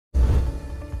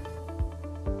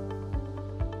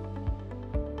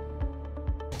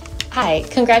Hi,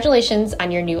 congratulations on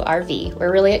your new RV.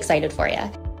 We're really excited for you.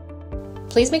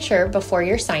 Please make sure before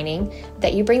you're signing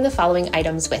that you bring the following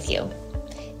items with you.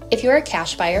 If you're a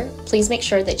cash buyer, please make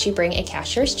sure that you bring a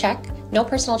cashier's check, no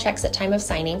personal checks at time of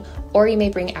signing, or you may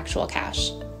bring actual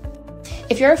cash.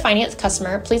 If you're a finance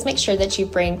customer, please make sure that you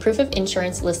bring proof of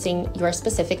insurance listing your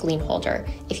specific lien holder.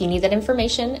 If you need that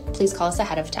information, please call us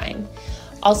ahead of time.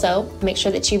 Also, make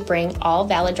sure that you bring all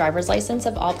valid driver's license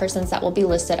of all persons that will be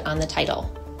listed on the title.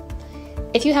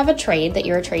 If you have a trade that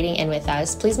you're trading in with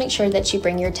us, please make sure that you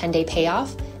bring your 10-day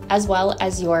payoff as well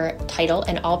as your title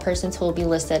and all persons who will be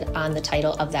listed on the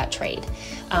title of that trade.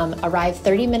 Arrive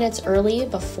 30 minutes early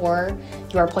before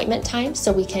your appointment time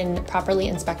so we can properly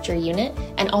inspect your unit,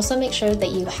 and also make sure that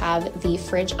you have the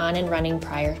fridge on and running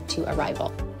prior to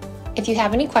arrival. If you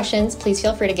have any questions, please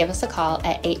feel free to give us a call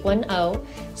at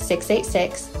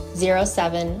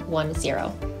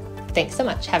 810-686-0710. Thanks so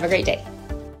much. Have a great day.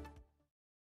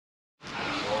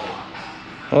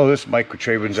 Hello, this is Mike with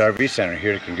TradeWinds RV Center,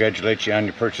 here to congratulate you on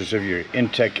your purchase of your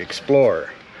Intech Explorer.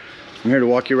 I'm here to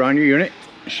walk you around your unit,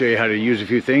 show you how to use a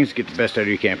few things to get the best out of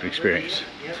your camping experience.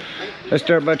 Let's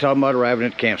start by talking about arriving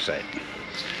at the campsite.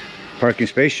 Parking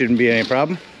space shouldn't be any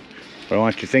problem. What I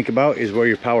want you to think about is where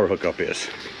your power hookup is.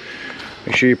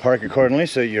 Make sure you park accordingly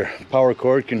so your power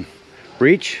cord can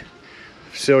reach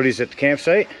facilities at the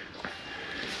campsite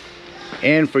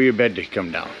and for your bed to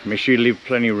come down. Make sure you leave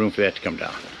plenty of room for that to come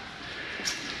down.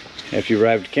 After you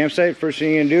arrive at the campsite, first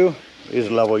thing you're gonna do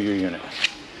is level your unit.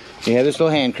 You have this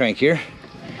little hand crank here.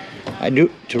 To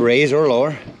raise or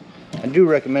lower. I do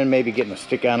recommend maybe getting a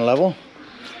stick-on level,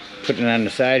 putting it on the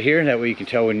side here, that way you can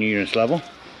tell when your unit's level.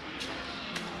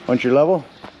 Once you're level,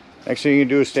 next thing you can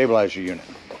do is stabilize your unit.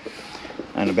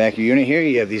 On the back of your unit here,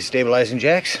 you have these stabilizing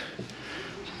jacks.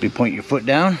 You point your foot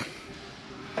down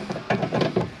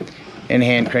and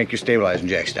hand crank your stabilizing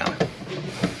jacks down.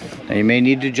 Now you may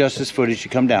need to adjust this foot as you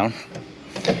come down.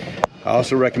 I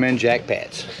also recommend jack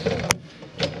pads.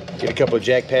 Get a couple of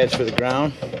jack pads for the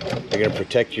ground. They're going to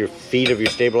protect your feet of your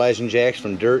stabilizing jacks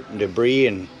from dirt and debris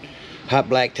and hot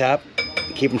blacktop.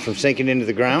 Keep them from sinking into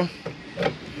the ground.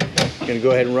 You're going to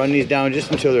go ahead and run these down just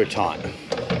until they're taut.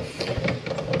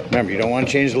 Remember, you don't want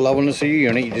to change the levelness of your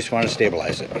unit, you just want to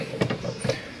stabilize it.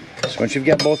 So once you've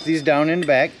got both these down in the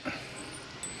back,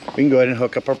 we can go ahead and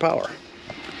hook up our power.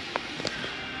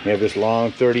 You have this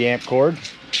long 30 amp cord.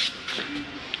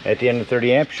 At the end of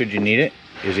 30 amp, should you need it,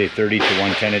 is a 30 to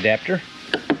 110 adapter.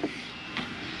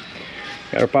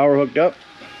 Got our power hooked up.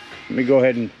 Let me go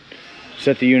ahead and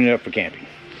set the unit up for camping.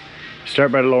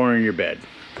 Start by lowering your bed.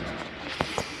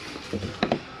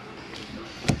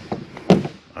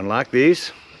 Unlock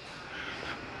these.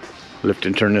 Lift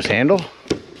and turn this handle.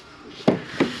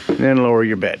 And then lower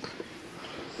your bed.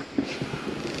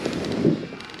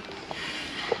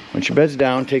 Once your bed's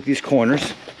down, take these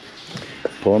corners,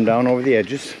 pull them down over the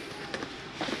edges,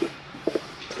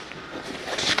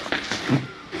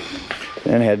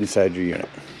 and head inside your unit.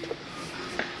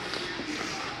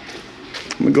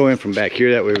 I'm going to go in from back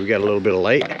here, that way we've got a little bit of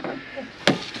light.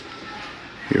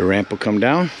 Your ramp will come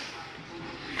down.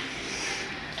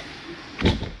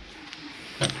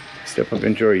 Step up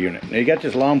into our unit. Now you got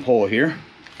this long pole here.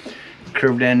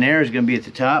 Curved end there is going to be at the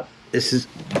top. This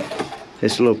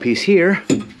little piece here.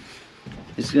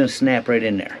 It's going to snap right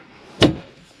in there.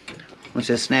 Once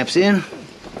that snaps in,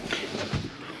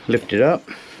 lift it up.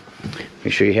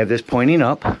 Make sure you have this pointing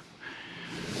up.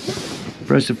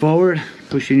 Press it forward,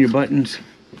 push in your buttons,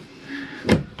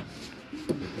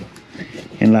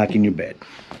 and lock in your bed.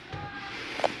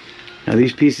 Now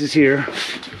these pieces here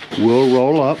will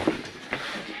roll up,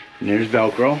 and there's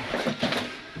Velcro.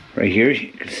 Right here,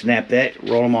 you can snap that,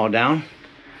 roll them all down.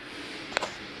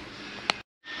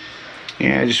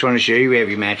 Yeah, I just want to show you, we have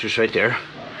your mattress right there.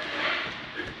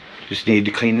 Just need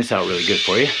to clean this out really good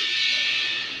for you.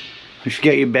 If you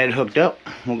get your bed hooked up,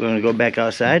 we're going to go back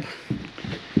outside.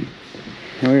 And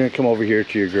we're going to come over here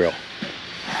to your grill.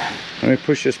 Let me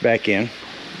push this back in.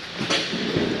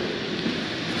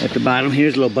 At the bottom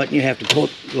here's a little button you have to pull,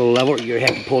 a little lever you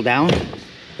have to pull down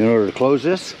in order to close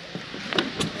this.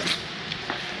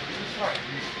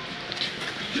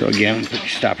 So again, put your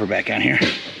stopper back on here. So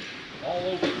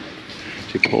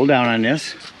you pull down on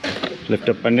this, lift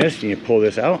up on this, and you pull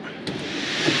this out.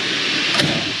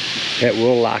 That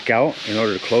will lock out. In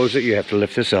order to close it, you have to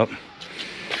lift this up.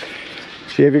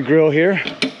 So you have your grill here,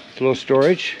 a little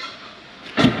storage.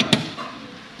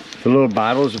 The little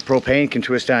bottles of propane can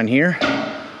twist on here,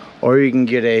 or you can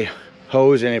get a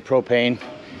hose and a propane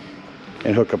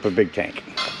and hook up a big tank.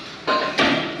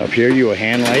 Up here you will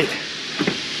hand light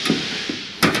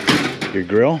your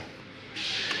grill.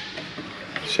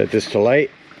 Set this to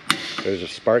light. There's a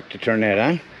spark to turn that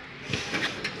on.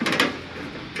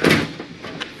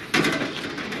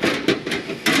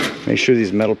 Make sure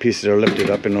these metal pieces are lifted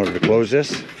up in order to close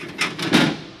this.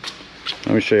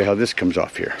 Let me show you how this comes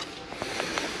off here.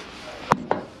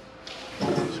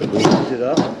 So we lift it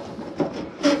up.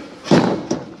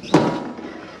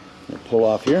 We'll pull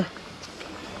off here.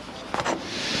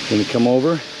 Then we come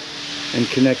over and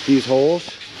connect these holes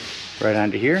right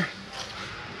onto here.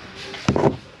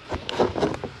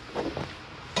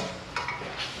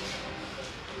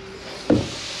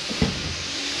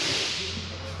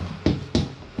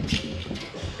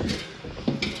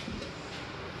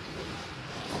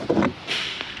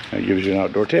 That gives you an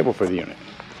outdoor table for the unit.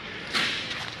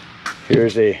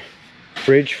 Here's a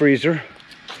fridge freezer.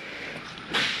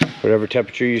 Whatever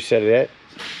temperature you set it at,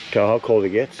 tell how cold it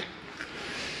gets.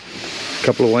 A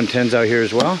couple of 110s out here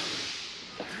as well.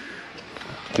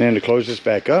 And then to close this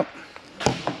back up,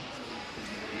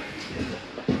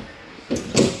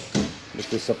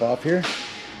 lift this up off here,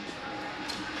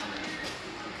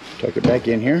 tuck it back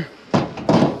in here.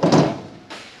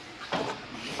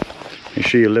 Make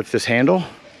sure you lift this handle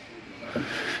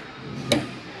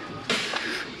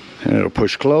and it'll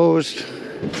push closed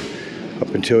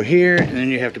up until here, and then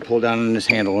you have to pull down on this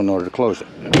handle in order to close it.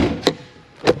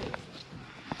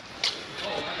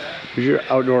 Here's your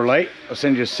outdoor light. I'll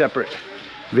send you a separate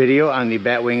video on the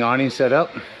Batwing awning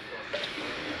setup.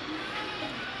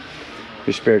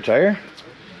 Your spare tire.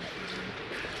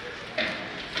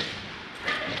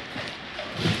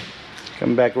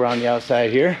 Come back around the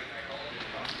outside here.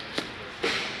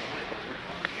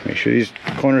 Make sure these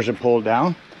corners are pulled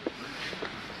down.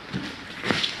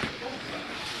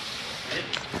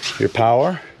 Your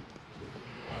power,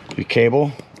 your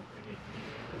cable,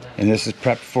 and this is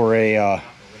prepped for a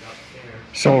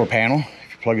solar panel.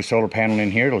 If you plug a solar panel in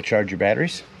here, it'll charge your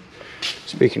batteries.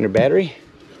 Speaking of battery,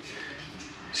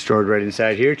 stored right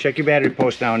inside here. Check your battery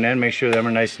posts now and then. Make sure them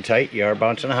are nice and tight. You are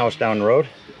bouncing a house down the road.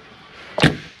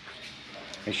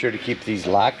 Make sure to keep these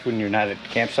locked when you're not at the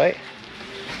campsite.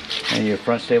 And your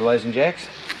front stabilizing jacks.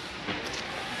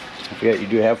 I forget you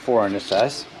do have 4 on this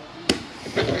size.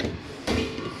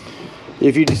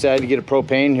 If you decide to get a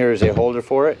propane, here is a holder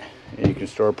for it, and you can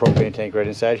store a propane tank right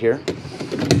inside here.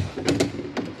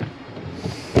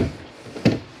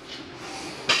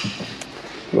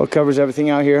 Well, it covers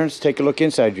everything out here. Let's take a look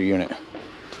inside your unit.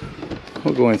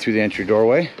 We'll go in through the entry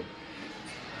doorway.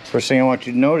 First thing I want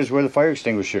you to note is where the fire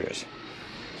extinguisher is.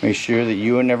 Make sure that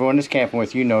you and everyone that's camping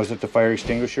with you knows that the fire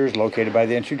extinguisher is located by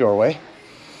the entry doorway.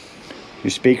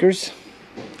 Your speakers,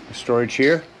 storage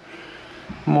here,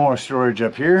 more storage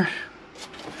up here.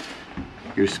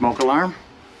 Your smoke alarm.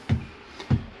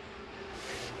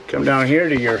 Come down here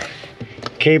to your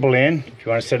cable in. If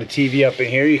you want to set a TV up in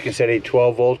here, you can set a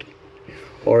 12 volt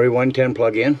or a 110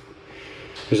 plug in.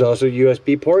 There's also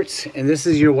USB ports, and this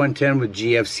is your 110 with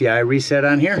GFCI reset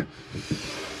on here.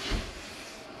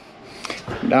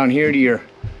 Down here to your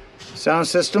sound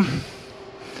system.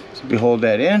 So if you hold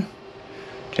that in,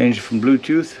 change it from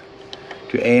Bluetooth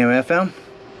to AM FM.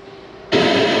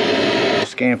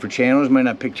 Scan for channels, might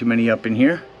not pick too many up in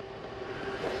here.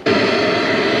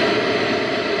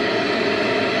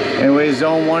 Anyway,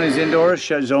 zone 1 is indoors.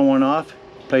 Shut zone 1 off.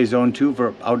 Play zone 2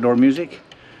 for outdoor music.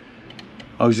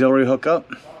 Auxiliary hookup.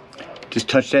 Just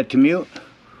touch that to mute.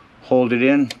 Hold it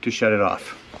in to shut it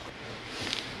off.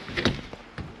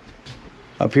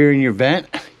 Up here in your vent,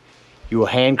 you will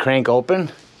hand crank open.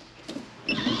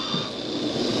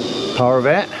 Power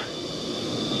vent.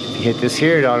 You hit this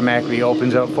here, it automatically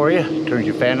opens up for you, turns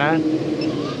your fan on,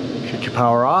 shut your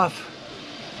power off,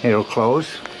 it'll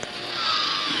close.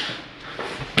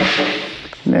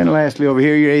 And then lastly over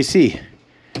here, your AC.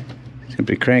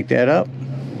 Simply crank that up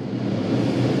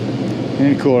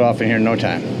and cool it off in here in no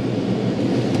time.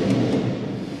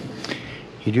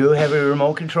 You do have a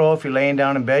remote control. If you're laying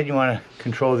down in bed, you want to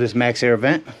control this max air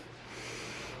vent.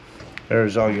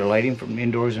 There's all your lighting from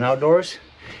indoors and outdoors.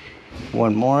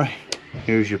 One more.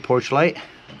 Here's your porch light.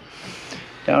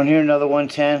 Down here another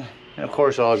 110, and of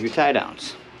course all of your tie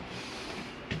downs.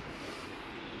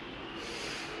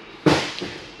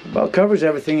 About covers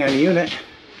everything on the unit.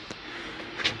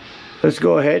 Let's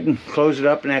go ahead and close it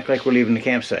up and act like we're leaving the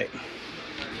campsite.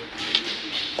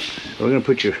 We're going to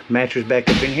put your mattress back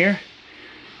up in here,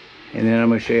 and then I'm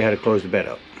going to show you how to close the bed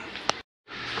up.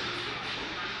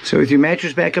 So with your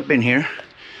mattress back up in here,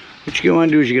 what you're going to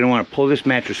want to do is you're going to want to pull this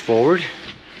mattress forward.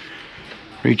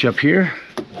 Reach up here,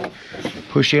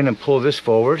 push in and pull this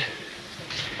forward,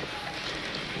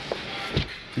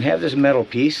 and have this metal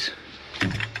piece,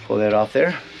 pull that off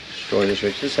there, store this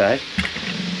right to the side,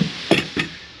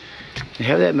 and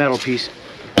have that metal piece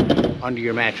under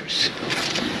your mattress.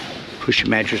 Push your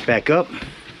mattress back up.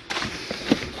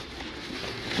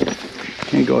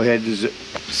 And go ahead and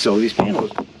sew these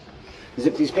panels.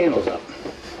 Zip these panels up.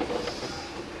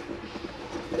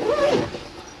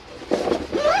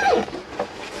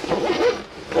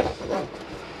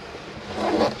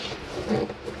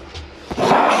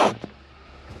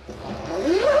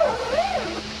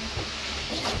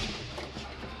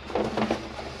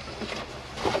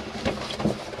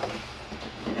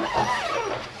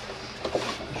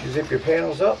 Zip your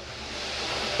panels up.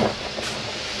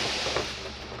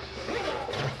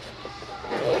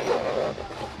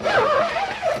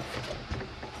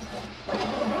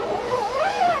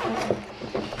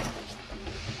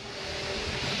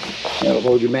 That'll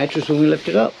hold your mattress when we lift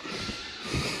it up.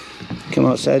 Come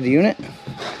outside the unit.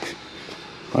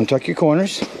 Untuck your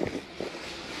corners.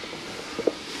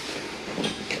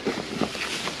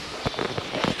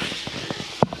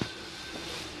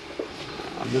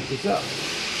 Lift this up.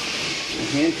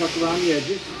 Hand tuck around the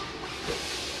edges.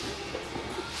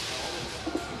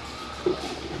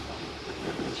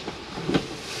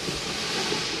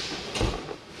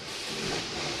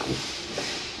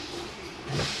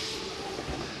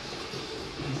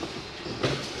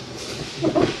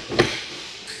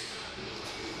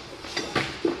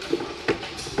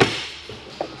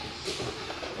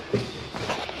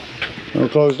 We're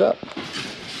closed up.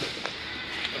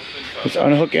 Let's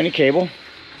unhook any cable.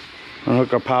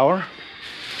 Unhook our power.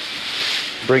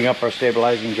 Bring up our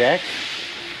stabilizing jack.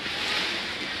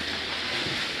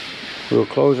 We'll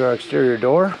close our exterior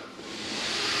door.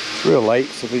 It's real light,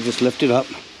 so we just lift it up.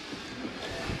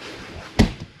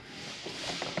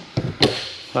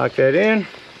 Lock that in.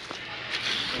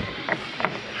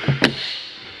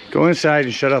 Go inside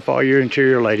and shut off all your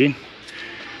interior lighting.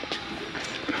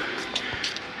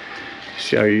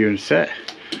 See how your unit's set.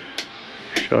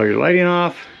 Shut all your lighting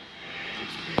off.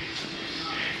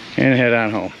 And head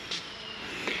on home.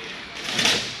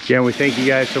 Again, we thank you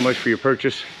guys so much for your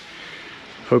purchase.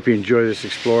 Hope you enjoy this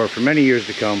Explorer for many years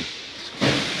to come.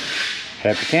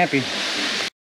 Happy camping.